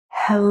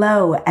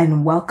Hello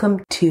and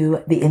welcome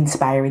to the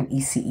Inspiring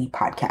ECE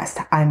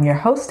Podcast. I'm your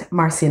host,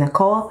 Marcia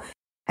Nicole,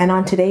 and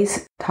on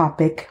today's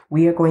topic,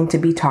 we are going to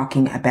be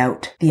talking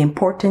about the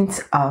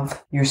importance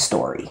of your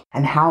story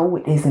and how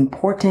it is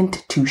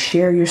important to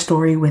share your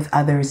story with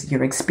others,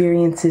 your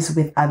experiences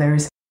with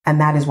others, and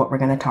that is what we're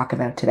going to talk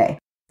about today.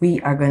 We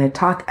are going to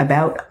talk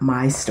about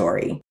my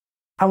story.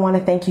 I want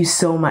to thank you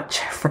so much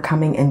for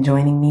coming and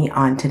joining me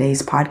on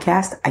today's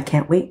podcast. I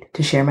can't wait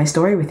to share my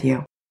story with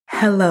you.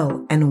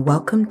 Hello, and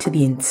welcome to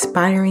the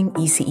Inspiring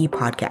ECE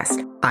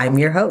Podcast. I'm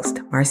your host,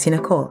 Marcia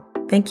Nicole.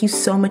 Thank you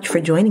so much for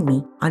joining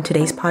me on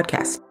today's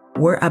podcast.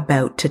 We're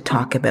about to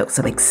talk about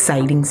some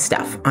exciting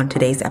stuff on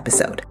today's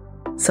episode.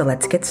 So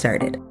let's get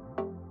started.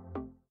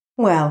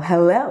 Well,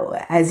 hello.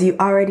 As you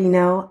already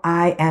know,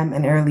 I am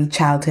an early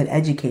childhood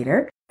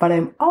educator, but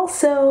I'm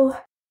also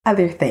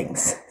other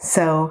things.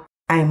 So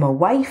I'm a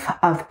wife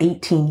of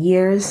 18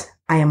 years.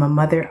 I am a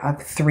mother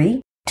of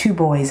 3. 2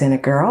 boys and a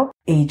girl,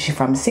 aged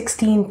from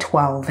 16,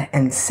 12,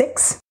 and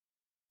 6,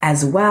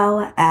 as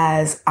well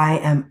as I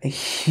am a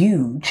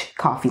huge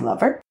coffee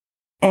lover,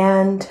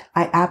 and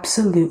I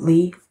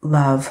absolutely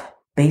love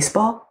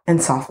baseball and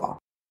softball.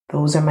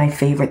 Those are my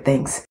favorite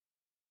things.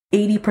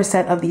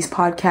 80% of these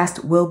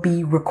podcasts will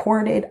be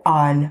recorded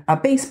on a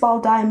baseball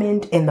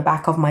diamond in the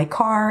back of my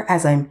car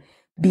as I'm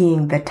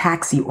being the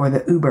taxi or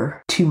the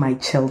Uber to my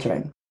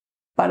children.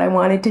 But I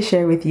wanted to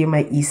share with you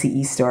my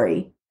ECE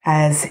story,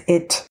 as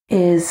it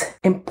is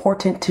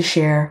important to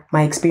share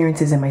my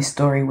experiences and my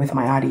story with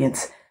my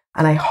audience.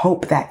 And I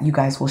hope that you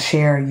guys will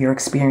share your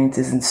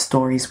experiences and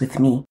stories with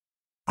me.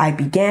 I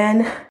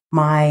began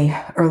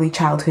my early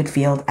childhood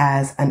field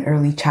as an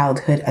early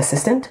childhood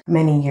assistant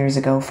many years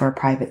ago for a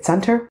private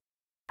center.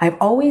 I've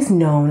always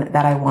known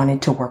that I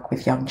wanted to work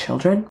with young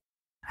children.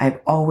 I've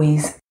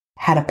always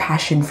had a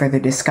passion for the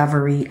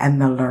discovery and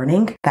the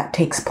learning that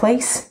takes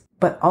place,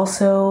 but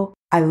also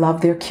I love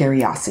their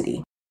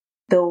curiosity.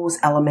 Those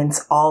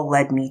elements all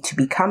led me to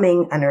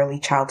becoming an early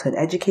childhood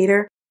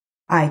educator.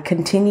 I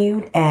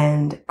continued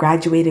and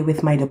graduated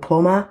with my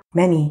diploma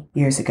many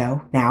years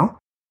ago now.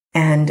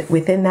 And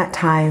within that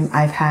time,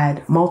 I've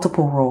had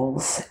multiple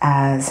roles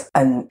as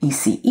an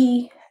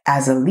ECE,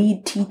 as a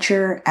lead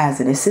teacher, as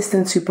an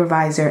assistant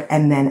supervisor,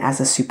 and then as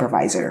a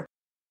supervisor.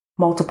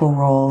 Multiple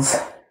roles,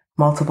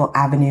 multiple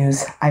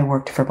avenues. I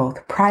worked for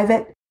both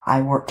private,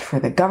 I worked for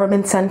the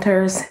government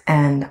centers,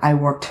 and I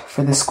worked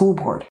for the school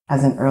board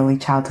as an early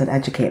childhood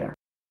educator.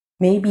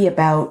 Maybe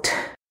about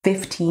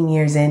 15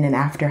 years in, and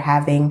after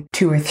having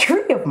 2 or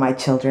 3 of my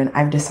children,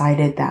 I've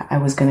decided that I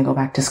was going to go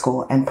back to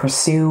school and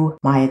pursue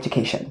my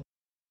education.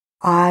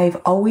 I've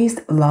always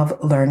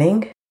loved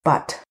learning,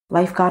 but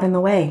life got in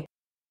the way.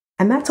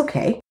 And that's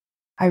okay.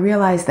 I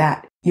realized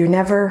that you're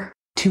never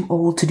too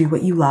old to do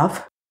what you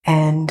love,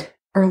 and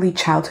early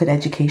childhood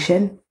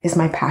education is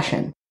my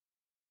passion.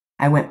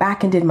 I went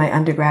back and did my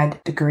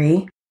undergrad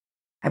degree.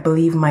 I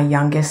believe my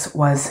youngest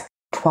was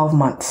 12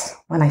 months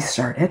when I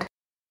started.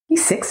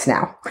 He's 6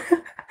 now.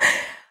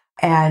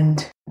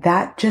 And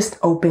that just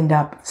opened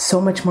up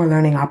so much more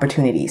learning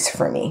opportunities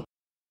for me.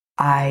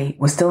 I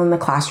was still in the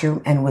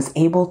classroom and was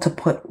able to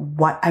put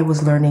what I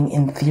was learning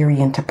in theory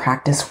into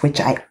practice,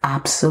 which I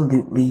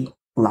absolutely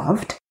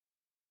loved.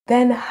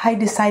 Then I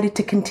decided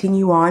to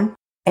continue on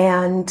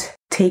and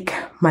take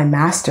my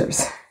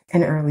master's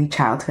in early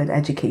childhood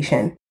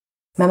education.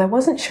 And I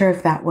wasn't sure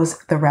if that was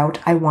the route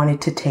I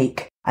wanted to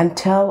take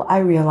until I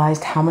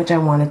realized how much I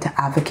wanted to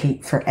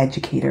advocate for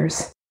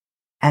educators.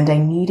 And I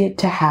needed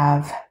to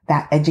have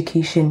that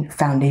education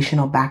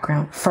foundational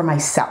background for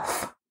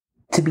myself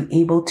to be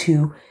able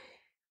to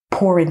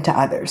pour into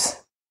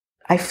others.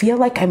 I feel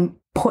like I'm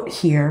put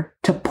here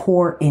to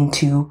pour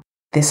into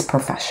this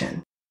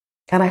profession.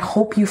 And I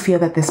hope you feel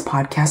that this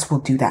podcast will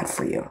do that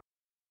for you.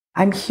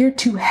 I'm here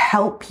to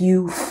help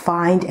you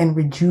find and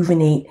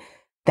rejuvenate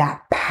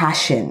that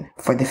passion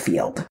for the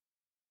field.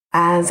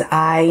 As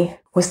I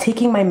was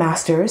taking my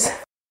master's,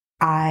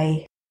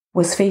 I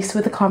was faced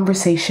with a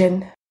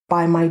conversation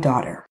by my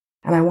daughter,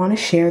 and I want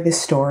to share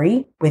this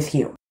story with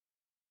you.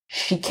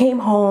 She came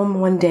home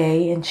one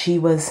day and she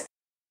was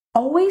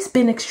always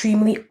been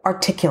extremely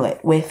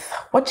articulate with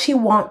what she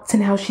wants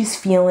and how she's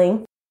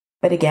feeling.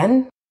 But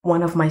again,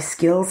 one of my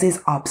skills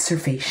is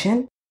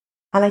observation,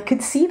 and I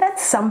could see that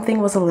something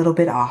was a little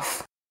bit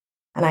off.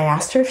 And I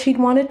asked her if she'd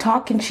want to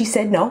talk, and she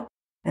said no.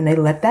 And I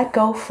let that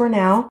go for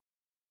now.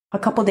 A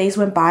couple days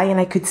went by and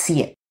I could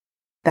see it,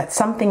 that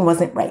something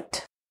wasn't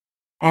right.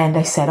 And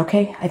I said,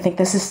 okay, I think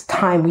this is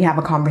time we have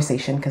a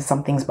conversation because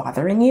something's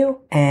bothering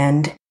you.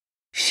 And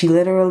she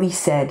literally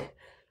said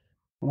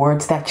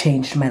words that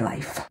changed my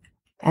life.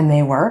 And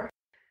they were,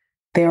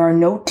 there are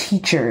no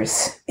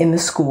teachers in the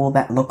school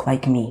that look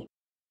like me.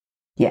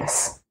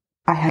 Yes,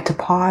 I had to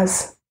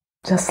pause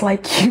just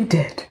like you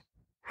did.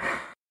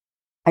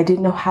 I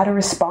didn't know how to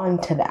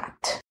respond to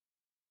that.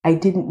 I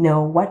didn't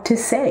know what to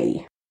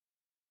say.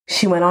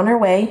 She went on her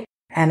way,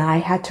 and I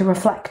had to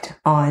reflect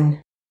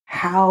on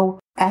how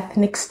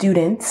ethnic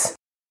students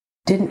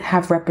didn't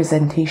have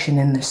representation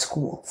in their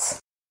schools.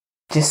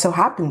 just so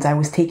happens I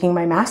was taking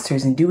my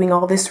master's and doing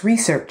all this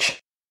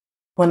research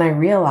when I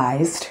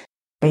realized,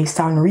 based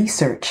on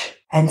research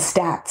and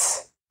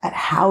stats, at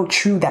how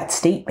true that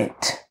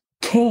statement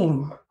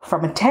came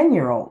from a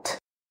 10-year-old.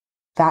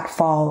 That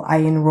fall, I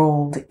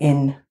enrolled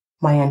in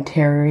my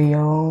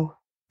Ontario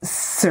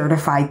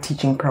certified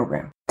teaching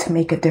program to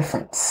make a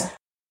difference.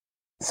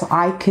 So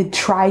I could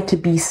try to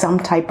be some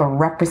type of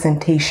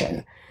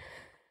representation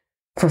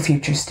for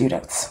future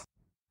students.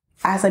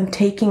 As I'm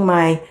taking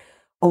my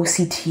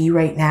OCT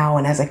right now,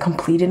 and as I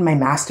completed my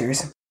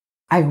master's,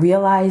 I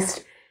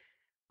realized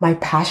my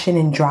passion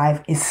and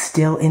drive is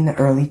still in the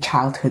early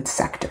childhood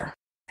sector,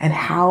 and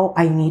how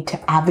I need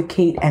to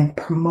advocate and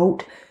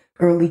promote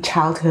early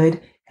childhood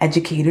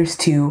educators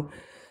to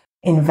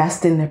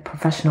invest in their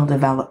professional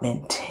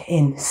development,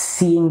 in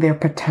seeing their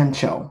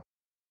potential,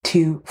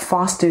 to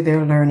foster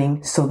their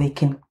learning so they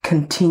can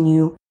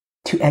continue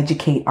to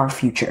educate our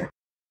future.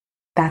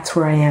 That's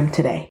where I am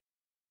today.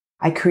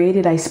 I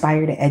created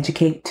Inspire to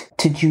Educate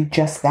to do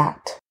just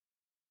that.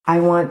 I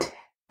want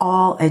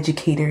all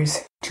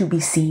educators to be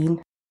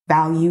seen,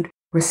 valued,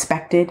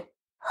 respected,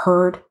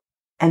 heard,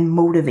 and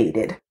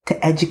motivated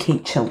to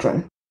educate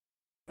children.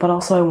 But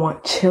also I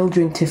want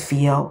children to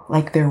feel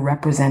like they're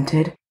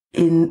represented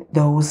in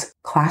those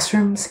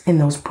classrooms, in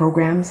those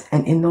programs,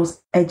 and in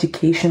those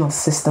educational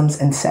systems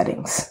and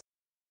settings.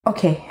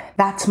 Okay,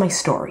 that's my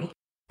story.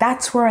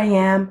 That's where I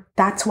am.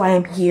 That's why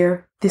I'm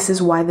here. This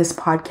is why this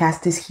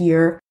podcast is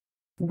here.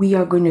 We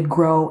are going to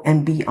grow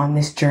and be on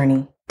this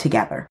journey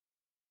together.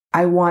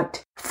 I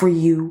want for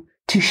you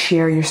to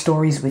share your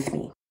stories with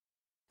me.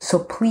 So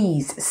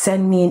please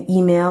send me an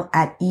email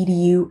at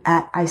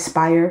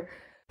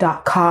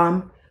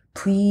edu@ispire.com.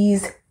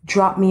 Please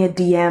drop me a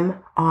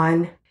DM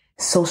on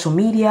social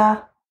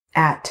media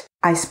at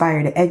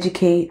Inspire to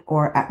Educate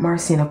or at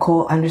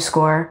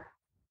 @MarcyNicole_.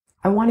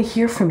 I want to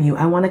hear from you.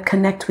 I want to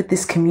connect with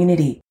this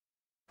community.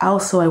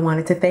 Also, I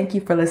wanted to thank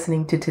you for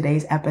listening to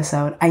today's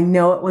episode. I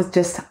know it was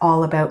just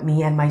all about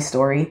me and my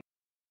story,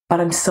 but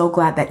I'm so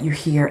glad that you're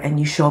here and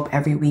you show up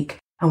every week,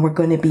 and we're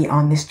going to be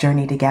on this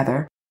journey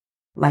together.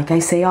 Like I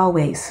say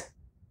always,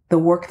 the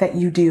work that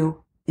you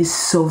do is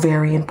so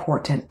very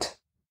important,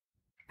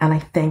 and I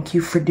thank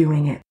you for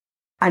doing it.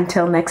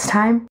 Until next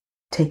time,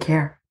 take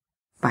care.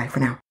 Bye for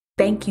now.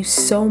 Thank you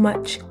so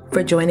much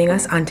for joining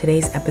us on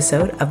today's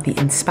episode of the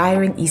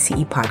Inspiring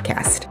ECE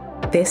Podcast.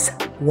 This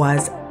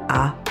was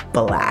a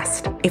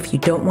blast. If you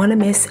don't want to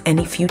miss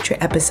any future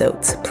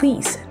episodes,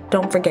 please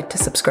don't forget to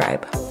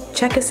subscribe.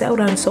 Check us out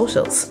on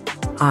socials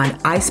on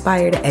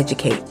Inspire to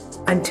Educate.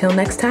 Until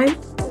next time,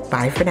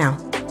 bye for now.